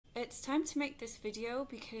It's time to make this video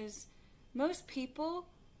because most people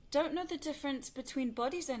don't know the difference between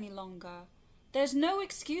bodies any longer. There's no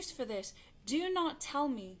excuse for this. Do not tell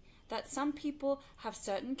me that some people have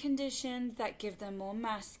certain conditions that give them more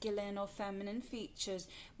masculine or feminine features.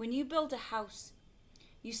 When you build a house,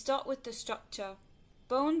 you start with the structure.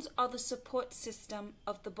 Bones are the support system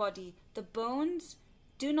of the body. The bones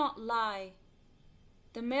do not lie.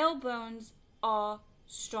 The male bones are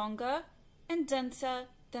stronger and denser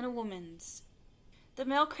than a woman's. The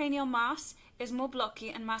male cranial mass is more blocky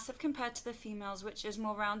and massive compared to the female's, which is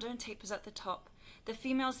more rounder and tapers at the top. The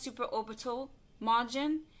female's supraorbital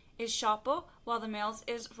margin is sharper, while the male's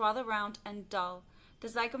is rather round and dull. The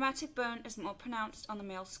zygomatic bone is more pronounced on the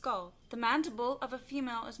male skull. The mandible of a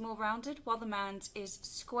female is more rounded, while the man's is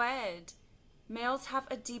squared. Males have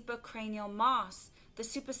a deeper cranial mass. The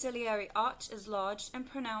superciliary arch is large and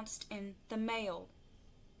pronounced in the male.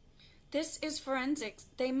 This is forensics.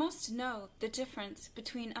 They must know the difference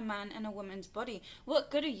between a man and a woman's body.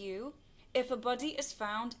 What good are you if a body is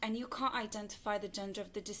found and you can't identify the gender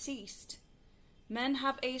of the deceased? Men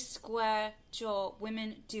have a square jaw,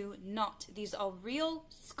 women do not. These are real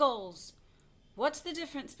skulls. What's the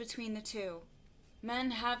difference between the two?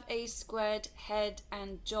 Men have a squared head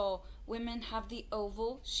and jaw. Women have the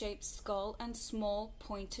oval-shaped skull and small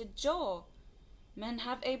pointed jaw. Men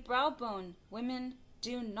have a brow bone. Women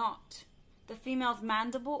do not. The female's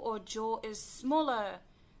mandible or jaw is smaller.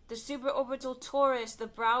 The supraorbital torus, the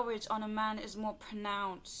brow ridge on a man, is more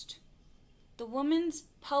pronounced. The woman's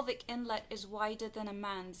pelvic inlet is wider than a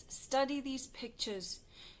man's. Study these pictures.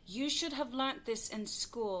 You should have learnt this in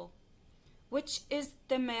school. Which is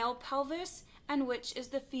the male pelvis and which is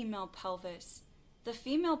the female pelvis? The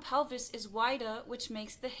female pelvis is wider, which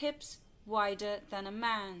makes the hips wider than a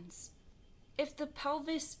man's. If the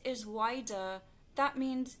pelvis is wider, that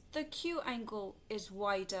means the Q angle is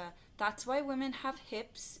wider. That's why women have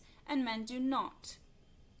hips and men do not.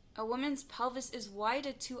 A woman's pelvis is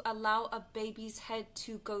wider to allow a baby's head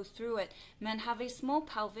to go through it. Men have a small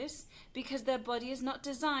pelvis because their body is not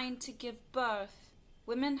designed to give birth.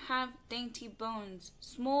 Women have dainty bones,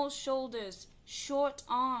 small shoulders, short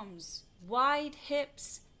arms, wide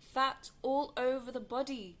hips, fat all over the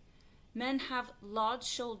body. Men have large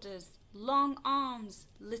shoulders, long arms,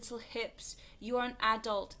 little hips. You are an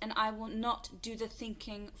adult and I will not do the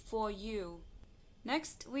thinking for you.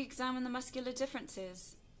 Next, we examine the muscular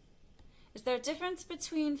differences. Is there a difference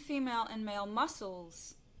between female and male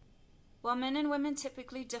muscles? While men and women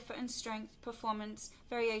typically differ in strength, performance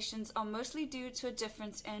variations are mostly due to a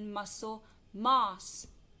difference in muscle mass.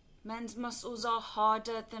 Men's muscles are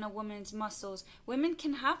harder than a woman's muscles. Women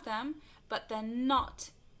can have them, but they're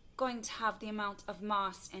not going to have the amount of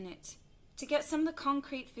mass in it. To get some of the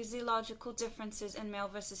concrete physiological differences in male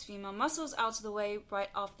versus female muscles out of the way right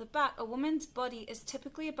off the bat, a woman's body is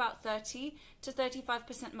typically about 30 to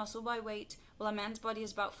 35% muscle by weight, while a man's body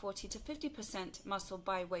is about 40 to 50% muscle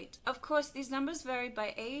by weight. Of course, these numbers vary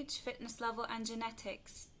by age, fitness level, and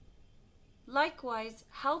genetics. Likewise,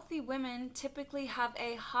 healthy women typically have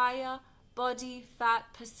a higher body fat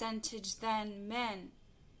percentage than men.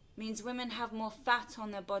 Means women have more fat on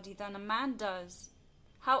their body than a man does.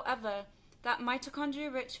 However, that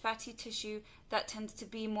mitochondria-rich fatty tissue that tends to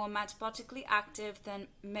be more metabolically active than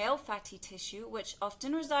male fatty tissue, which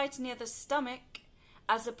often resides near the stomach,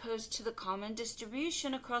 as opposed to the common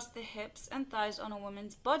distribution across the hips and thighs on a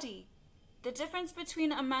woman's body. The difference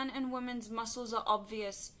between a man and woman's muscles are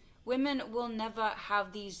obvious. Women will never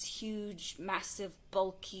have these huge, massive,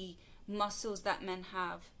 bulky muscles that men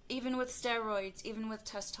have, even with steroids, even with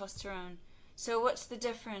testosterone. So what's the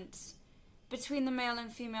difference between the male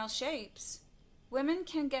and female shapes? Women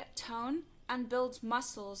can get tone and build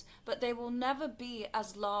muscles, but they will never be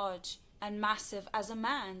as large and massive as a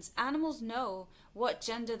man's. Animals know what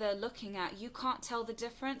gender they're looking at. You can't tell the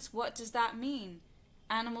difference. What does that mean?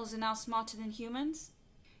 Animals are now smarter than humans?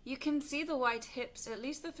 You can see the wide hips, at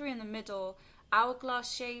least the three in the middle,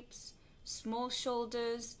 hourglass shapes, small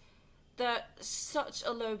shoulders. They're such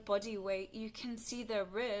a low body weight. You can see their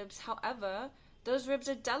ribs. However, those ribs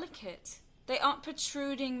are delicate. They aren't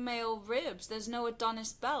protruding male ribs. There's no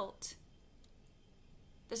Adonis belt.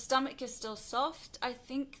 The stomach is still soft. I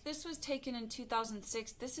think this was taken in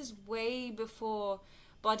 2006. This is way before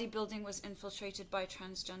bodybuilding was infiltrated by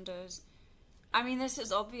transgenders. I mean, this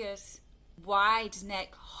is obvious. Wide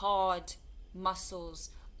neck, hard muscles.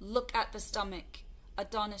 Look at the stomach.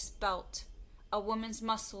 Adonis belt. A woman's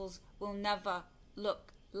muscles will never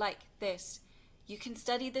look like this. You can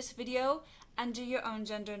study this video and do your own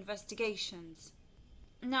gender investigations.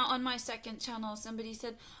 Now on my second channel somebody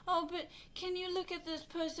said, oh, but can you look at this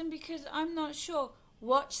person because I'm not sure.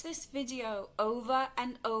 Watch this video over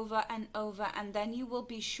and over and over, and then you will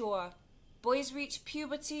be sure. Boys reach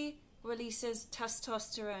puberty, releases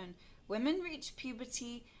testosterone. Women reach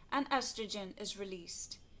puberty and estrogen is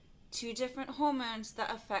released. Two different hormones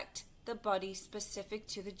that affect the body specific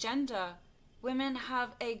to the gender. Women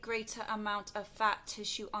have a greater amount of fat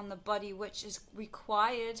tissue on the body, which is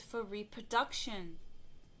required for reproduction.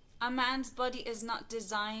 A man's body is not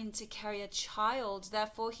designed to carry a child,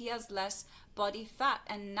 therefore he has less body fat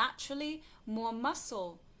and naturally more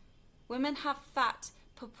muscle. Women have fat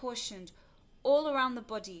proportioned all around the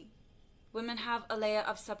body. Women have a layer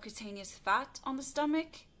of subcutaneous fat on the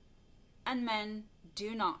stomach, and men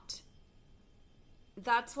do not.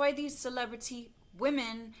 That's why these celebrity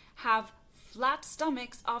women have flat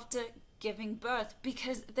stomachs after giving birth,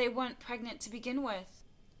 because they weren't pregnant to begin with.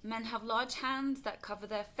 Men have large hands that cover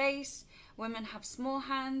their face. Women have small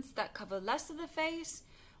hands that cover less of the face.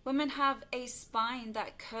 Women have a spine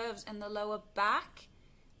that curves in the lower back.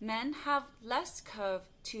 Men have less curve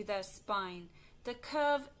to their spine. The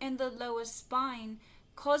curve in the lower spine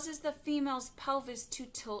causes the female's pelvis to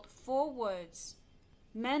tilt forwards.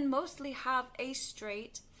 Men mostly have a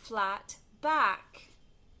straight, flat back.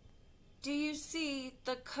 Do you see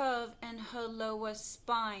the curve in her lower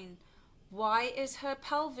spine? Why is her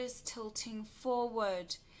pelvis tilting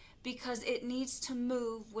forward? Because it needs to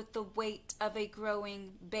move with the weight of a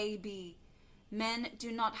growing baby. Men do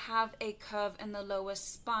not have a curve in the lower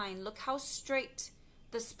spine. Look how straight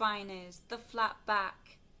the spine is, the flat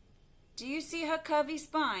back. Do you see her curvy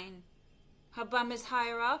spine? Her bum is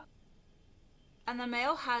higher up. And the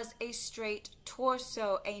male has a straight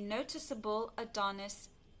torso, a noticeable Adonis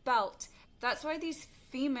belt. That's why these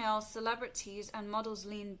female celebrities and models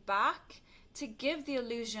lean back to give the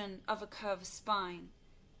illusion of a curved spine.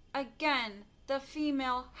 Again, the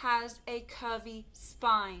female has a curvy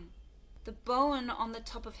spine. The bone on the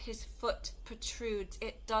top of his foot protrudes.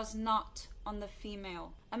 It does not on the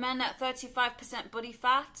female. A man at 35% body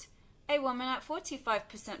fat, a woman at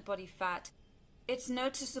 45% body fat. It's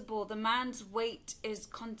noticeable. The man's weight is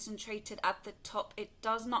concentrated at the top. It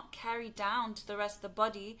does not carry down to the rest of the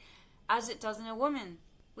body as it does in a woman.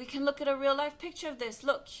 We can look at a real life picture of this.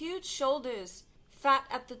 Look, huge shoulders, fat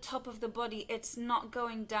at the top of the body. It's not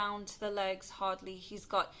going down to the legs hardly. He's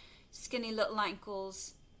got skinny little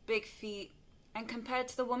ankles, big feet. And compared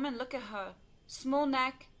to the woman, look at her. Small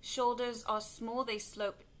neck, shoulders are small, they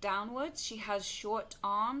slope downwards. She has short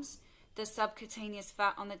arms, the subcutaneous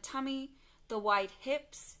fat on the tummy, the wide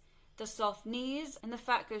hips, the soft knees, and the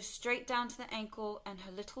fat goes straight down to the ankle and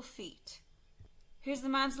her little feet. Who's the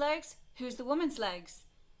man's legs? Who's the woman's legs?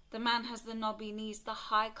 The man has the knobby knees, the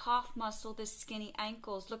high calf muscle, the skinny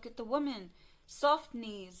ankles. Look at the woman. Soft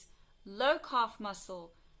knees, low calf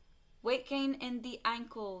muscle, weight gain in the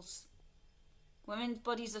ankles. Women's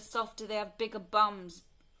bodies are softer, they have bigger bums,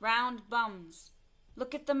 round bums.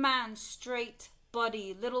 Look at the man, straight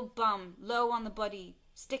body, little bum, low on the body,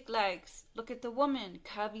 stick legs. Look at the woman,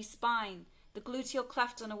 curvy spine. The gluteal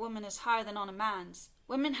cleft on a woman is higher than on a man's.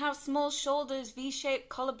 Women have small shoulders, V-shaped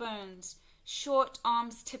collarbones, short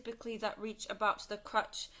arms typically that reach about to the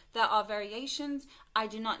crotch. There are variations. I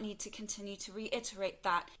do not need to continue to reiterate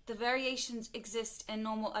that. The variations exist in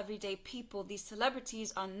normal everyday people. These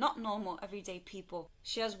celebrities are not normal everyday people.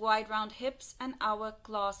 She has wide round hips and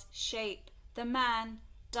hourglass shape. The man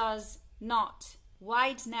does not.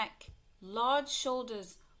 Wide neck, large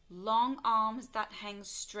shoulders, long arms that hang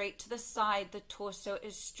straight to the side. The torso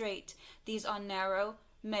is straight. These are narrow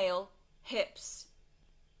male hips.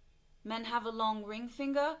 Men have a long ring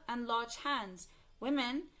finger and large hands.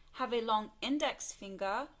 Women have a long index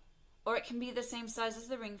finger, or it can be the same size as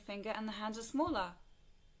the ring finger and the hands are smaller.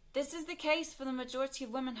 This is the case for the majority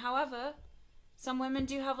of women, however. Some women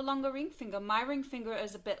do have a longer ring finger. My ring finger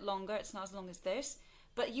is a bit longer. It's not as long as this.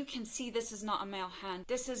 But you can see this is not a male hand.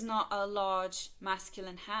 This is not a large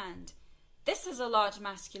masculine hand. This is a large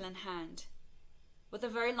masculine hand with a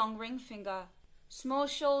very long ring finger. Small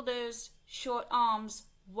shoulders, short arms,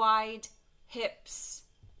 wide hips.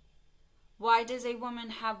 Why does a woman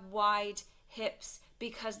have wide hips?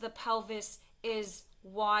 Because the pelvis is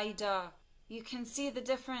wider. You can see the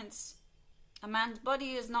difference. A man's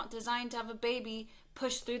body is not designed to have a baby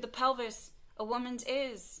pushed through the pelvis. A woman's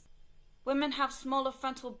is. Women have smaller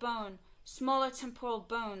frontal bone, smaller temporal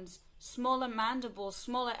bones, smaller mandibles,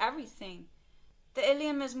 smaller everything. The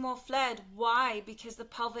ilium is more flared. Why? Because the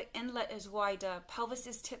pelvic inlet is wider. Pelvis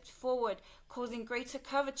is tipped forward, causing greater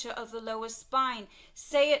curvature of the lower spine.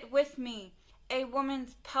 Say it with me. A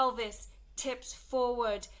woman's pelvis tips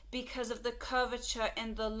forward because of the curvature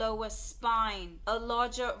in the lower spine. A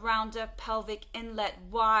larger, rounder pelvic inlet.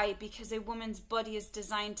 Why? Because a woman's body is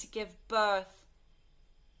designed to give birth.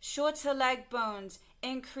 Shorter leg bones,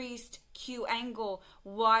 increased Q angle.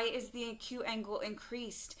 Why is the Q angle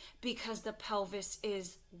increased? Because the pelvis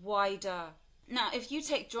is wider. Now, if you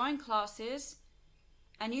take drawing classes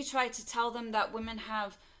and you try to tell them that women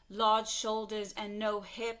have large shoulders and no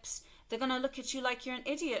hips, they're going to look at you like you're an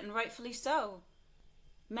idiot, and rightfully so.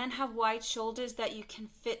 Men have wide shoulders that you can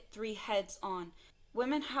fit 3 heads on.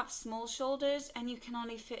 Women have small shoulders and you can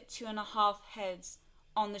only fit 2.5 heads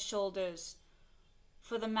on the shoulders.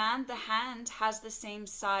 For the man, the hand has the same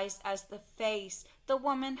size as the face. The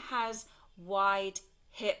woman has wide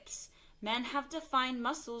hips. Men have defined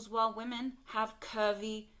muscles while women have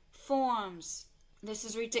curvy forms. This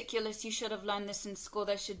is ridiculous. You should have learned this in school.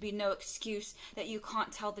 There should be no excuse that you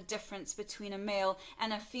can't tell the difference between a male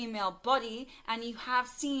and a female body. And you have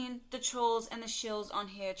seen the trolls and the shills on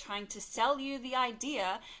here trying to sell you the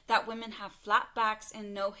idea that women have flat backs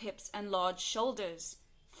and no hips and large shoulders.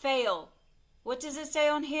 Fail. What does it say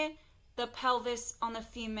on here? The pelvis on the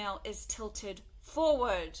female is tilted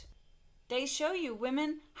forward. They show you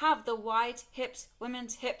women have the wide hips.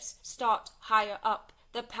 Women's hips start higher up.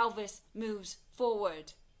 The pelvis moves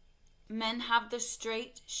forward. Men have the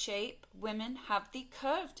straight shape. Women have the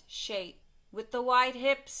curved shape. With the wide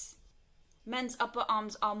hips, men's upper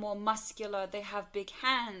arms are more muscular. They have big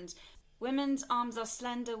hands. Women's arms are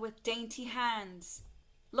slender with dainty hands.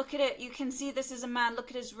 Look at it. You can see this is a man. Look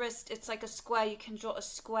at his wrist. It's like a square. You can draw a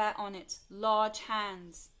square on it. Large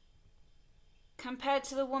hands. Compared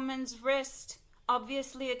to the woman's wrist,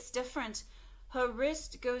 obviously it's different. Her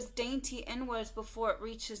wrist goes dainty inwards before it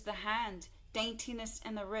reaches the hand. Daintiness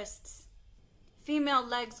in the wrists. Female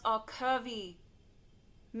legs are curvy.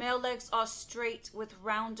 Male legs are straight with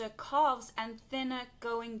rounder calves and thinner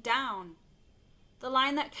going down. The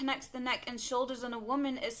line that connects the neck and shoulders on a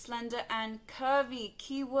woman is slender and curvy.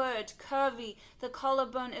 Keyword, curvy. The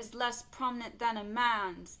collarbone is less prominent than a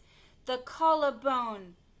man's. The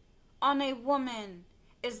collarbone on a woman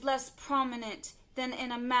is less prominent than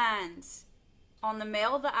in a man's. On the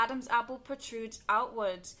male, the Adam's apple protrudes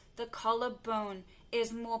outwards. The collarbone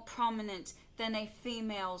is more prominent than a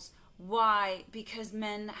female's. Why? Because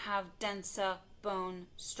men have denser bone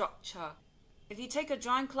structure. If you take a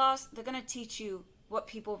drawing class, they're going to teach you what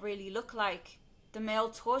people really look like. The male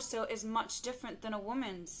torso is much different than a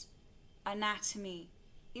woman's anatomy.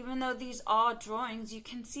 Even though these are drawings, you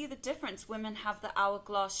can see the difference. Women have the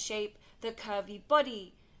hourglass shape, the curvy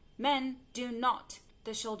body. Men do not.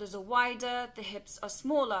 The shoulders are wider, the hips are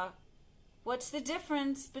smaller. What's the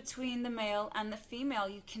difference between the male and the female?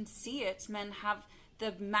 You can see it. Men have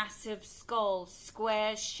the massive skull,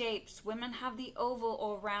 square shapes. Women have the oval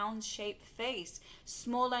or round shaped face,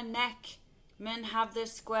 smaller neck. Men have the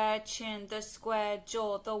square chin, the square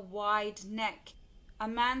jaw, the wide neck. A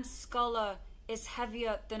man's skull is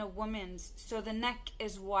heavier than a woman's, so the neck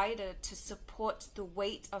is wider to support the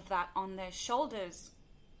weight of that on their shoulders.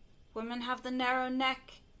 Women have the narrow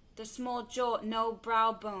neck, the small jaw, no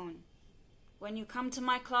brow bone. When you come to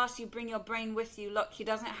my class, you bring your brain with you. Look, he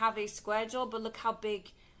doesn't have a square jaw, but look how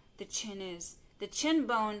big the chin is. The chin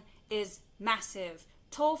bone is massive.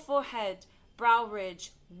 Tall forehead, brow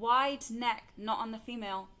ridge, wide neck, not on the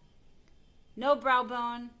female. No brow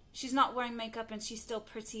bone. She's not wearing makeup and she's still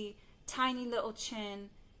pretty. Tiny little chin,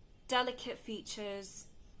 delicate features.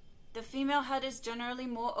 The female head is generally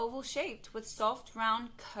more oval shaped with soft, round,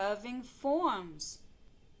 curving forms.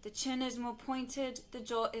 The chin is more pointed, the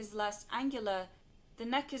jaw is less angular. The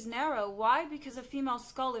neck is narrow. Why? Because a female's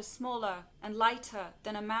skull is smaller and lighter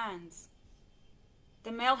than a man's.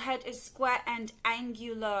 The male head is square and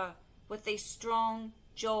angular with a strong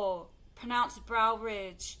jaw, pronounced brow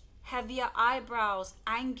ridge, heavier eyebrows,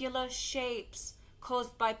 angular shapes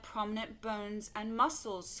caused by prominent bones and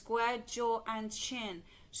muscles, square jaw and chin,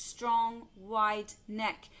 strong, wide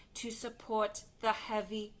neck to support the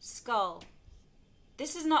heavy skull.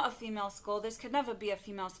 This is not a female skull. This could never be a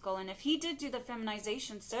female skull. And if he did do the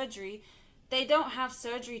feminization surgery, they don't have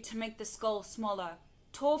surgery to make the skull smaller.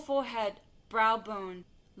 Tall forehead, brow bone,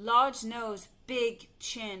 large nose, big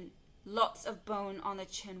chin, lots of bone on the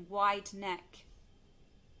chin, wide neck.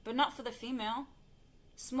 But not for the female.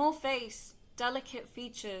 Small face, delicate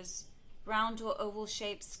features, round or oval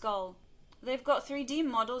shaped skull. They've got 3D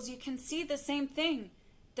models. You can see the same thing.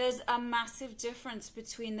 There's a massive difference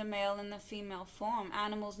between the male and the female form.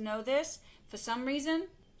 Animals know this. For some reason,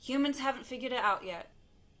 humans haven't figured it out yet.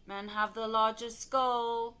 Men have the larger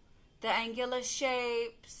skull, the angular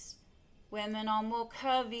shapes. Women are more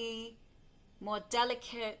curvy, more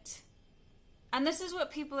delicate. And this is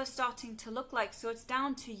what people are starting to look like. So it's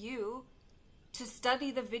down to you to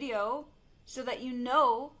study the video so that you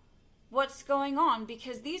know what's going on,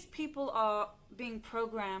 because these people are being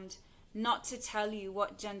programmed not to tell you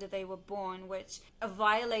what gender they were born, which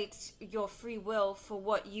violates your free will for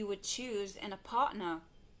what you would choose in a partner.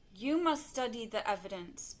 You must study the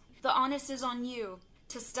evidence. The onus is on you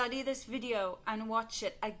to study this video and watch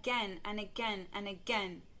it again and again and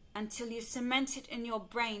again until you cement it in your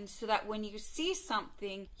brain so that when you see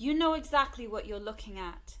something, you know exactly what you're looking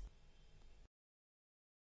at.